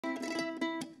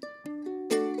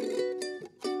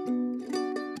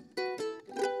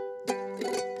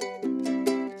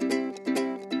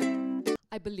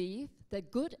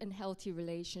that good and healthy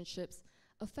relationships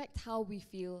affect how we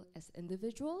feel as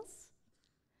individuals,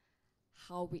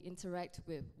 how we interact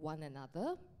with one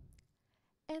another,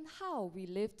 and how we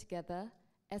live together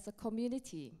as a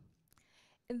community.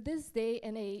 In this day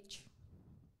and age,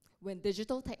 when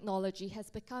digital technology has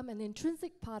become an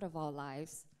intrinsic part of our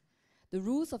lives, the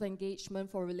rules of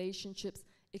engagement for relationships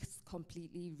is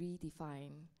completely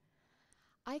redefined.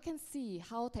 I can see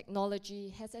how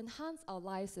technology has enhanced our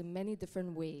lives in many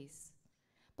different ways.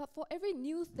 But for every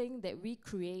new thing that we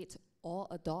create or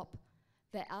adopt,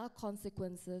 there are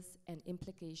consequences and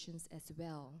implications as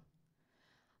well.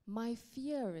 My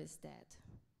fear is that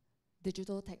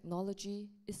digital technology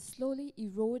is slowly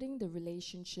eroding the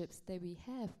relationships that we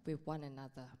have with one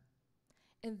another.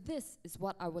 And this is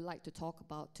what I would like to talk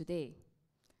about today.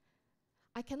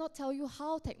 I cannot tell you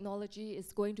how technology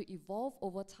is going to evolve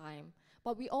over time,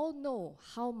 but we all know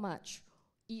how much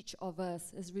each of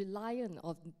us is reliant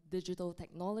on digital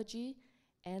technology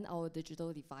and our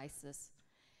digital devices.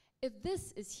 If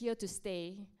this is here to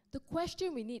stay, the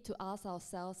question we need to ask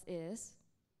ourselves is,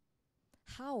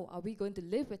 how are we going to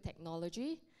live with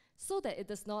technology so that it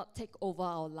does not take over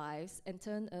our lives and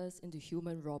turn us into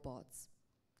human robots?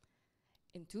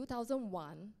 In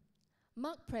 2001,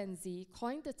 Mark Prenzi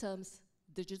coined the terms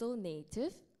digital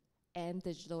native and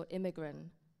digital immigrant.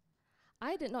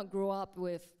 I did not grow up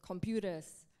with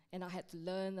computers, and I had to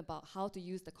learn about how to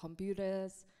use the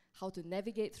computers, how to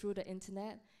navigate through the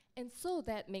internet, and so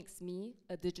that makes me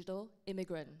a digital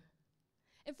immigrant.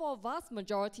 And for a vast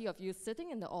majority of you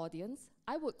sitting in the audience,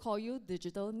 I would call you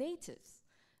digital natives,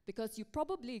 because you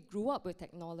probably grew up with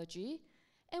technology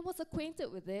and was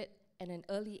acquainted with it at an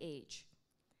early age.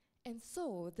 And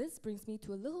so this brings me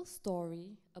to a little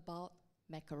story about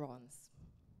macarons.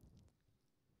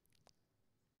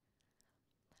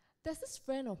 There's this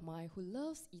friend of mine who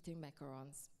loves eating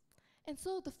macarons. And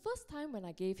so the first time when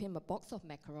I gave him a box of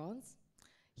macarons,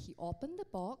 he opened the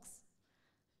box,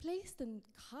 placed the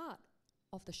card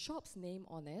of the shop's name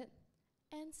on it,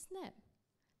 and snap.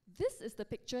 This is the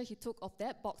picture he took of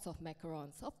that box of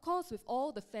macarons, of course with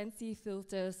all the fancy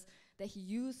filters that he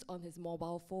used on his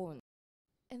mobile phone.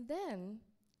 And then,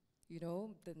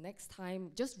 the next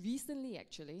time, just recently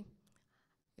actually,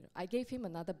 I gave him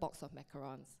another box of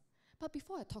macarons. But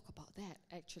before I talk about that,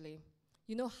 actually,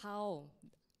 you know how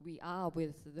we are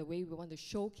with the way we want to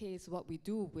showcase what we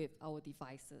do with our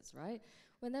devices, right?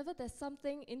 Whenever there's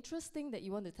something interesting that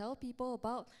you want to tell people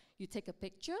about, you take a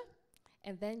picture,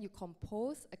 and then you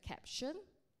compose a caption,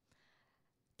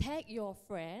 tag your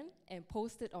friend, and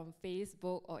post it on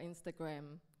Facebook or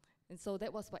Instagram. And so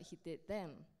that was what he did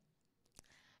then.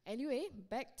 Anyway,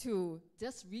 back to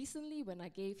just recently when I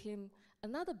gave him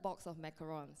another box of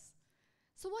macarons.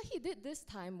 So what he did this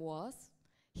time was,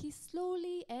 he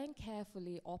slowly and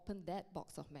carefully opened that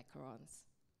box of macarons.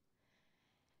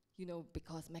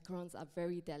 Because macarons are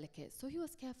very delicate, so he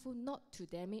was careful not to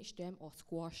damage them or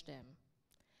squash them.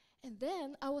 And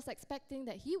then I was expecting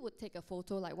that he would take a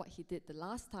photo like what he did the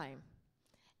last time.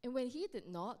 And when he did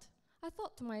not, I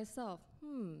thought to myself,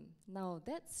 now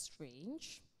that's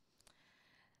strange.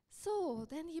 So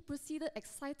then he proceeded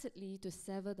excitedly to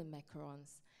sever the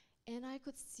macarons, and I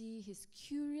could see his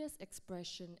curious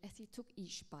expression as he took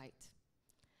each bite.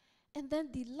 And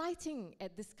then delighting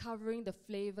at discovering the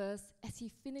flavors as he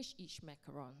finished each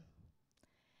macaron.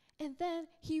 And then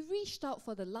he reached out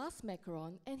for the last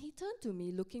macaron, and he turned to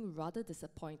me looking rather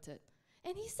disappointed.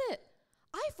 And he said,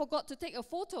 "I forgot to take a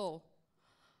photo."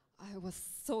 I was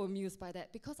so amused by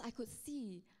that because I could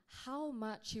see how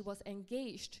much he was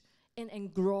engaged and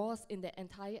engrossed in the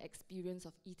entire experience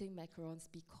of eating macarons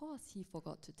because he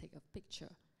forgot to take a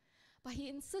picture. But he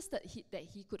insisted that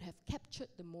he could have captured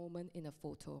the moment in a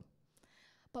photo.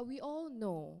 But we all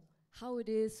know how it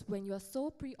is when you are so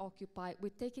preoccupied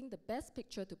with taking the best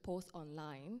picture to post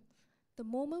online, the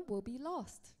moment will be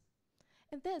lost.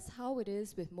 And that's how it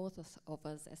is with most of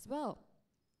us as well.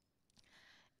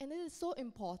 And it is so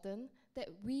important that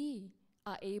we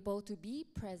are able to be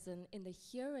present in the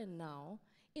here and now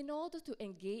in order to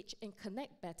engage and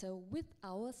connect better with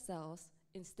ourselves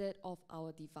instead of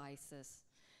our devices.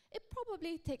 It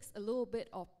probably takes a little bit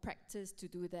of practice to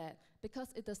do that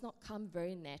because it does not come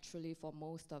very naturally for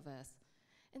most of us.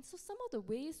 And so some of the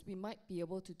ways we might be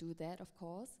able to do that, of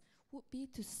course, would be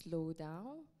to slow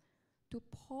down, to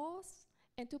pause,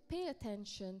 and to pay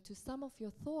attention to some of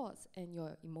your thoughts and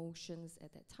your emotions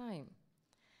at that time.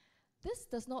 This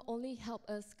does not only help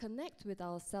us connect with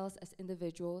ourselves as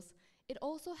individuals, it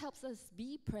also helps us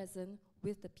be present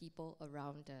with the people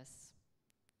around us.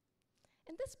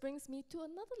 And this brings me to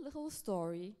another little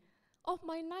story of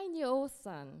my 9-year-old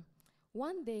son.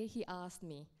 One day he asked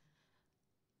me,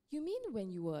 You mean when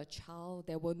you were a child,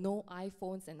 there were no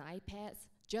iPhones and iPads,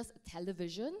 just a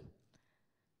television?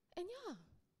 And yeah,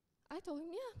 I told him,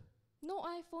 yeah, no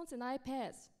iPhones and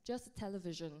iPads, just a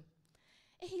television.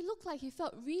 And he looked like he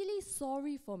felt really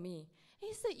sorry for me. And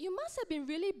he said, you must have been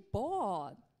really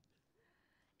bored.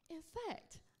 In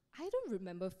fact, I don't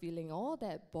remember feeling all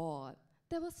that bored.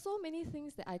 There were so many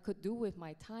things that I could do with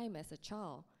my time as a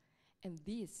child. And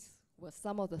these were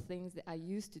some of the things that I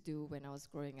used to do when I was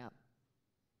growing up.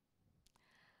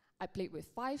 I played with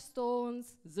 5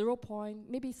 stones, 0 point.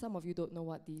 Maybe some of you don't know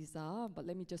what these are, but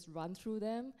let me just run through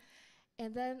them.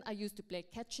 And then I used to play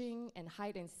catching and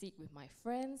hide and seek with my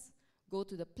friends, go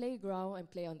to the playground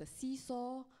and play on the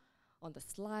seesaw, on the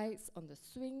slides, on the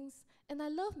swings. And I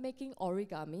love making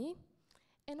origami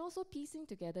and also piecing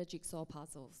together jigsaw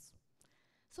puzzles.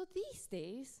 So these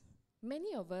days,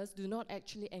 many of us do not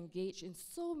actually engage in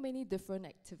so many different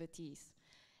activities.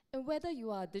 And whether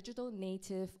you are a digital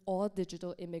native or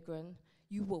digital immigrant,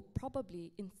 you will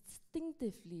probably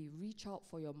instinctively reach out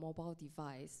for your mobile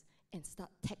device and start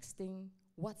texting,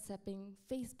 WhatsApping,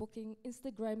 Facebooking,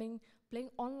 Instagramming, playing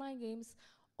online games,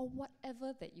 or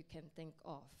whatever that you can think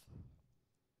of.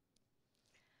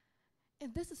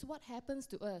 And this is what happens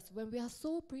to us when we are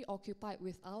so preoccupied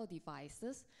with our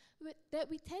devices that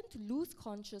we tend to lose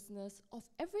consciousness of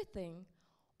everything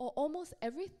or almost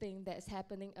everything that is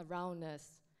happening around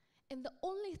us. And the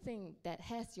only thing that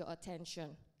has your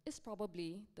attention is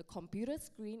probably the computer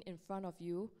screen in front of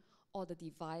you or the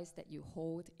device that you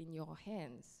hold in your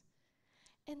hands.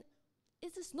 And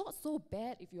it is not so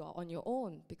bad if you are on your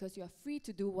own because you are free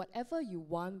to do whatever you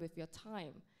want with your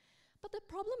time. But the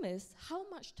problem is, how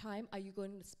much time are you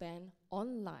going to spend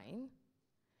online?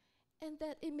 And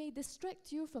that it may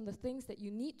distract you from the things that you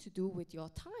need to do with your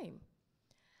time.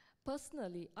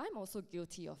 Personally, I'm also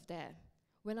guilty of that.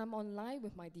 When I'm online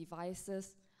with my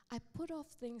devices, I put off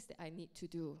things that I need to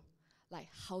do, like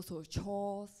household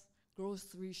chores,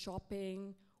 grocery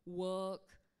shopping, work,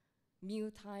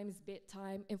 meal times,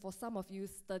 bedtime, and for some of you,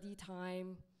 study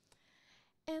time.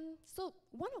 And so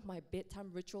one of my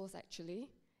bedtime rituals actually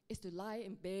is to lie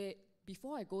in bed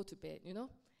before I go to bed, you know?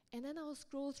 And then I'll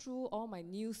scroll through all my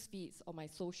news feeds on my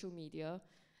social media.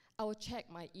 I will check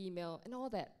my email and all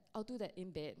that. I'll do that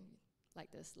in bed,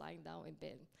 like this, lying down in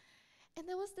bed. And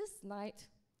there was this night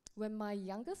when my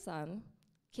younger son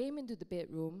came into the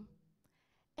bedroom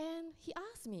and he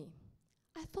asked me,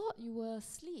 I thought you were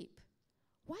asleep.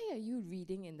 Why are you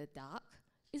reading in the dark?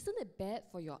 Isn't it bad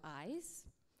for your eyes?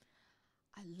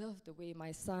 I love the way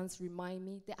my sons remind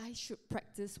me that I should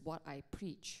practice what I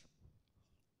preach.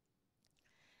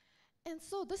 And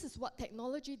so this is what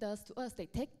technology does to us. They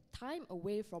take time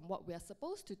away from what we are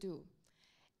supposed to do.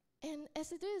 And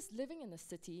as it is, living in a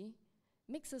city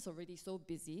makes us already so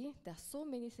busy. There are so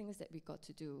many things that we got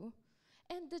to do.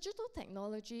 And digital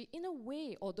technology, in a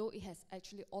way, although it has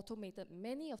actually automated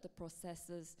many of the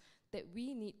processes that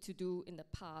we need to do in the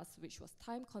past, which was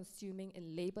time-consuming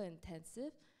and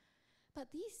labor-intensive, but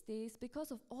these days,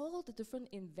 because of all the different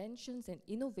inventions and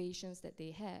innovations that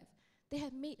they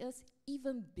have made us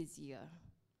even busier.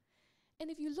 And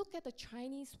if you look at the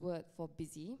Chinese word for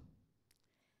busy,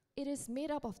 it is made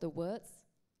up of the words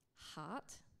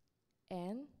heart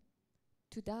and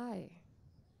to die.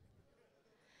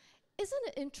 Isn't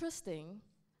it interesting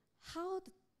how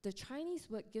the Chinese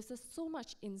word gives us so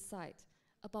much insight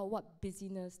about what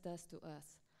busyness does to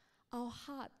us? Our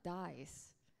heart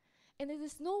dies. And it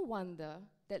is no wonder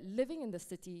that living in the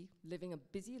city, living a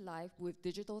busy life with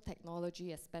digital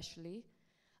technology especially,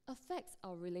 affects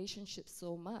our relationships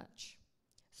so much.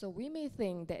 So we may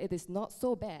think that it is not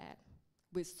so bad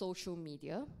with social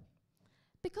media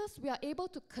because we are able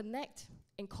to connect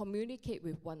and communicate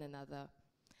with one another.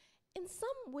 In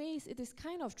some ways, it is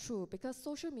kind of true because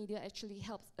social media actually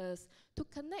helps us to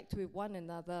connect with one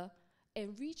another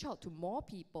and reach out to more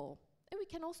people. And we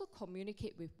can also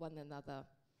communicate with one another.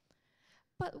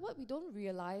 But what we don't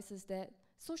realize is that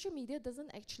social media doesn't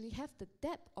actually have the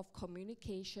depth of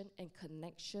communication and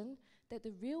connection that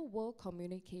the real world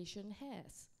communication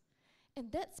has.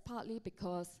 And that's partly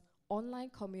because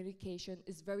online communication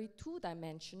is very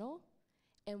two-dimensional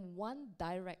and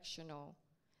one-directional.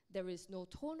 There is no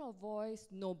tone of voice,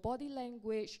 no body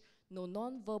language, no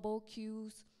non-verbal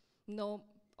cues, no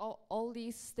all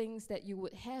these things that you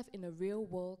would have in a real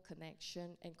world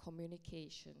connection and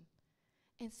communication.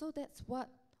 And so that's what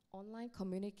online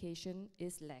communication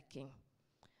is lacking.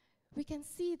 We can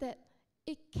see that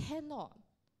it cannot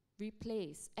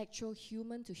replace actual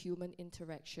human-to-human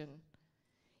interaction,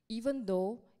 even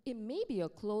though it may be a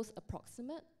close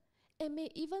approximate and may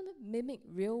even mimic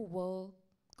real-world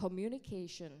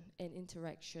communication and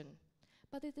interaction.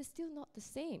 but it is still not the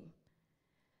same.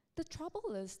 The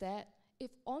trouble is that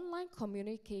if online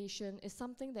communication is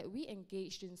something that we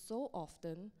engage in so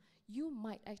often, you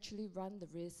might actually run the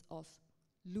risk of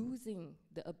losing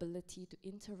the ability to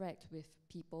interact with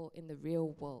people in the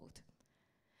real world.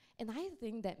 And I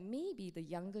think that maybe the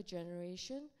younger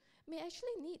generation may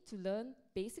actually need to learn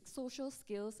basic social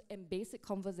skills and basic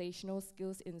conversational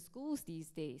skills in schools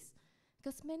these days,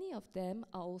 because many of them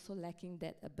are also lacking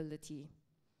that ability.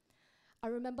 I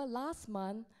remember last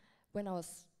month when I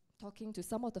was talking to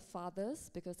some of the fathers,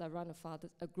 because I run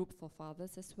a group for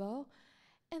fathers as well,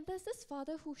 and there's this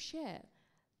father who shared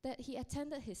that he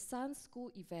attended his son's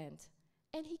school event,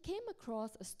 and he came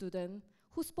across a student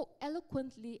who spoke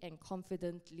eloquently and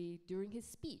confidently during his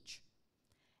speech.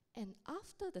 And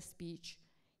after the speech,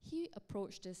 he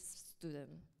approached this student,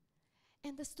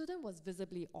 and the student was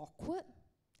visibly awkward,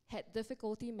 had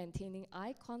difficulty maintaining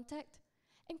eye contact,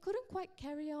 and couldn't quite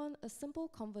carry on a simple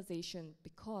conversation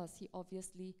because he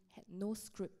obviously had no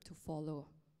script to follow.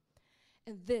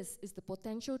 And this is the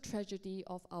potential tragedy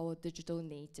of our digital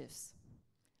natives.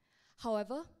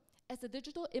 However, as a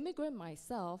digital immigrant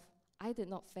myself, I did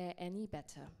not fare any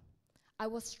better. I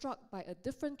was struck by a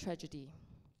different tragedy.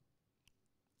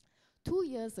 2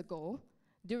 years ago,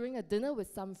 during a dinner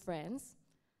with some friends,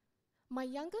 my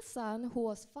younger son, who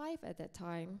was 5 at that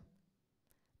time,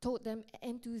 told them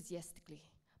enthusiastically,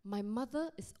 "My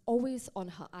mother is always on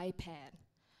her iPad."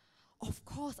 Of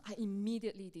course, I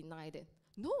immediately denied it.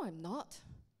 "No, I'm not."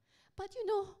 But you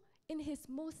know, in his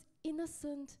most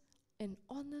innocent and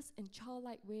honest and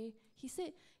childlike way, he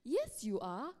said, "Yes, you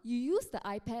are. You use the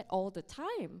iPad all the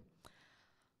time."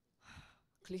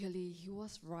 Clearly, he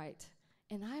was right,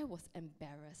 and I was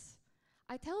embarrassed.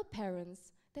 I tell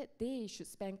parents that they should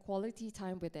spend quality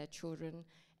time with their children,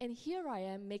 and here I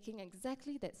am making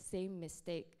exactly that same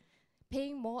mistake,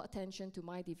 paying more attention to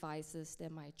my devices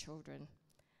than my children.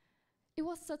 It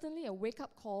was certainly a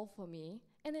wake-up call for me,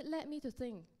 and it led me to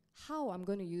think how I'm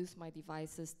going to use my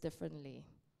devices differently.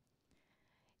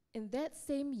 In that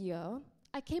same year,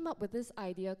 I came up with this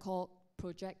idea called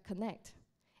Project Connect,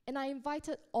 and I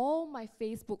invited all my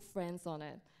Facebook friends on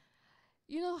it.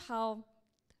 You know how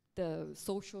the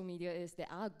social media is,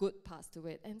 there are good parts to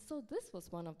it, and so this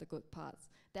was one of the good parts,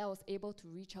 that I was able to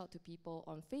reach out to people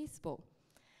on Facebook.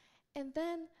 And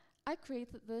then I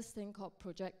created this thing called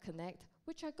Project Connect,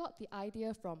 which I got the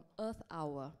idea from Earth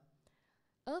Hour.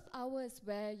 Earth Hour is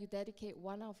where you dedicate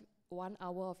 1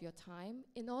 hour of your time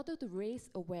in order to raise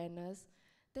awareness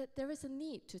that there is a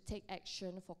need to take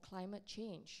action for climate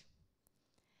change.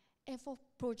 And for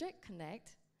Project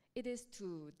Connect, it is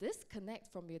to disconnect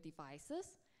from your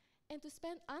devices and to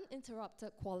spend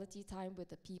uninterrupted quality time with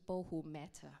the people who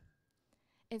matter.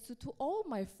 And so to all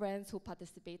my friends who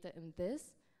participated in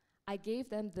this, I gave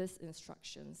them these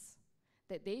instructions,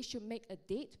 that they should make a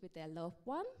date with their loved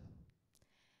one,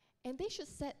 and they should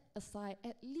set aside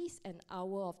at least an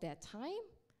hour of their time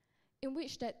in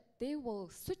which that they will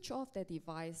switch off their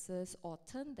devices or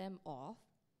turn them off,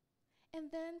 and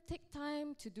then take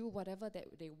time to do whatever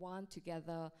that they want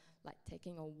together, like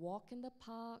taking a walk in the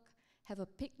park, have a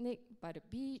picnic by the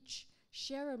beach,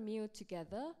 share a meal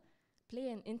together, play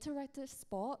an interactive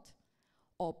sport,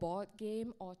 or board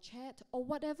game, or chat, or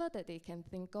whatever that they can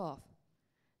think of.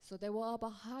 So there were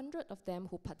about 100 of them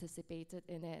who participated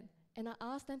in it, and I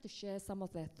asked them to share some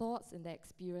of their thoughts and their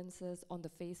experiences on the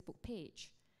Facebook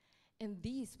page. And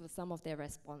these were some of their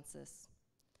responses.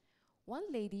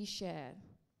 One lady shared,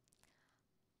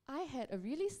 "I had a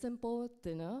really simple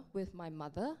dinner with my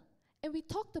mother, and we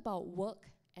talked about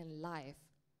work and life.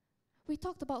 We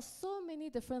talked about so many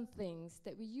different things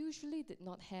that we usually did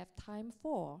not have time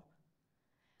for."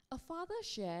 A father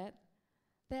shared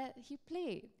that he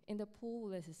played in the pool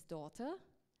with his daughter,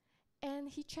 and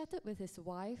he chatted with his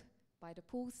wife by the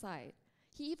poolside.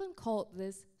 He even called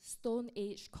this Stone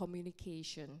Age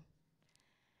communication.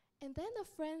 And then a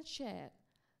friend shared,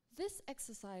 "This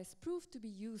exercise proved to be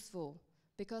useful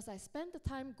because I spent the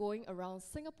time going around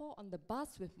Singapore on the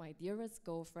bus with my dearest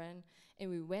girlfriend, and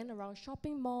we went around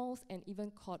shopping malls and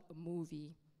even caught a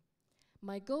movie.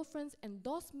 My girlfriend's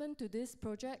endorsement to this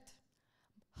project,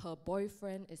 her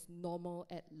boyfriend is normal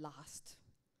at last."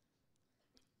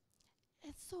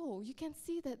 And so you can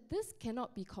see that this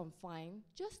cannot be confined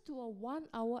just to a 1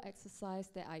 hour exercise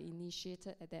that I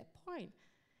initiated at that point.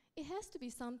 It has to be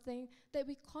something that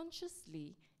we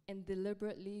consciously and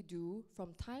deliberately do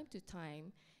from time to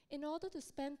time in order to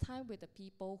spend time with the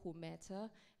people who matter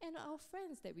and our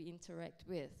friends that we interact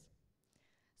with.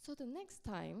 So the next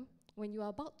time when you are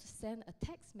about to send a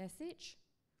text message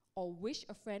or wish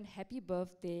a friend happy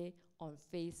birthday on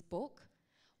Facebook,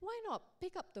 why not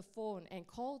pick up the phone and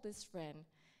call this friend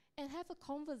and have a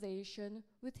conversation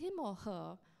with him or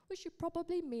her, which you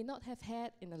probably may not have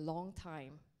had in a long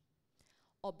time?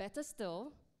 Or better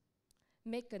still,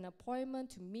 make an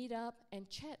appointment to meet up and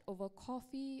chat over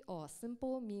coffee or a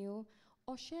simple meal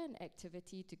or share an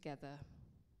activity together.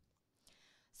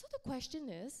 So the question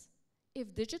is,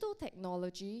 if digital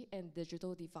technology and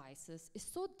digital devices is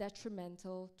so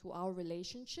detrimental to our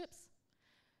relationships,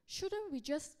 shouldn't we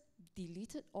just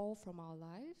delete it all from our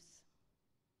lives?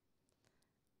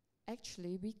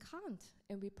 Actually, we can't,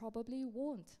 and we probably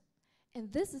won't.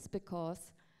 And this is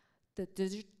because the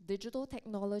digital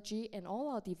technology and all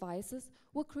our devices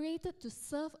were created to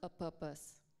serve a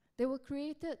purpose. They were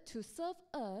created to serve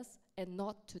us and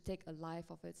not to take a life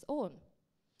of its own.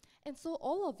 And so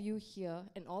all of you here,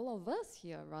 and all of us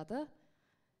here rather,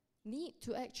 need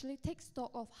to actually take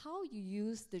stock of how you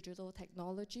use digital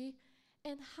technology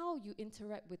and how you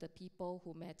interact with the people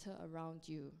who matter around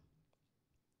you.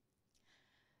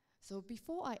 So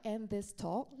before I end this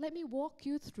talk, let me walk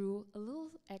you through a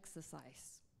little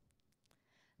exercise.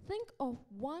 Think of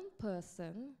one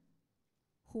person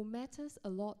who matters a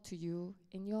lot to you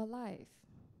in your life.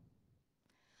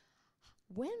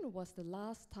 When was the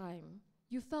last time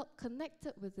you felt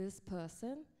connected with this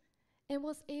person and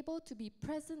was able to be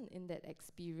present in that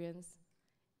experience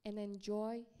and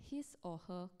enjoy his or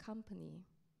her company?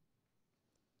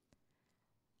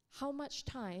 How much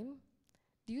time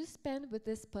do you spend with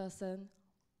this person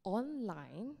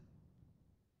online?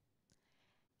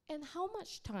 And how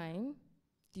much time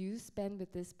do you spend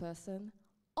with this person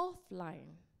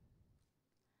offline?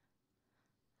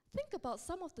 Think about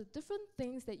some of the different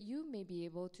things that you may be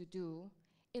able to do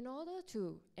in order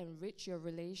to enrich your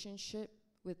relationship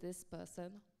with this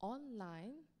person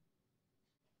online,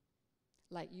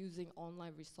 like using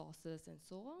online resources and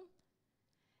so on.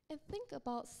 And think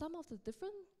about some of the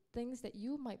different things that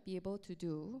you might be able to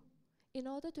do in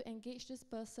order to engage this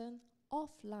person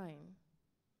offline.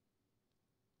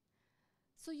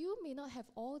 So you may not have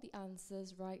all the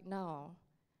answers right now,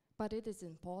 but it is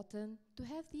important to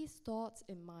have these thoughts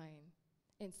in mind.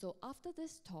 And so after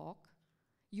this talk,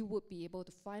 you would be able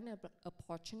to find an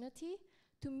opportunity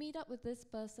to meet up with this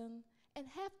person and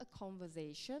have a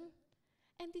conversation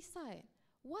and decide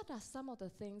what are some of the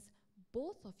things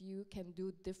both of you can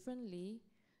do differently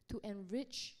to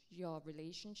enrich your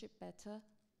relationship better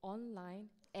online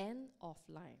and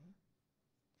offline.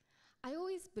 I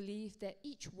always believe that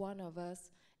each one of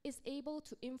us is able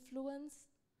to influence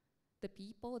the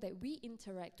people that we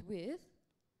interact with,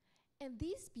 and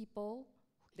these people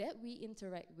that we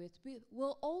interact with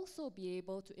will also be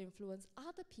able to influence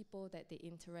other people that they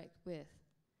interact with.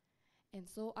 And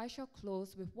so I shall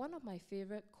close with one of my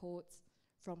favorite quotes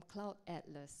from Cloud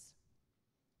Atlas.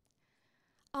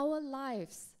 Our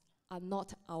lives are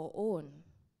not our own.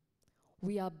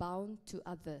 We are bound to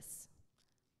others,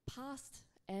 past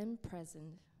and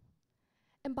present.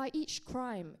 And by each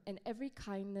crime and every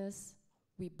kindness,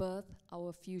 we birth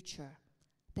our future.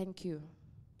 Thank you.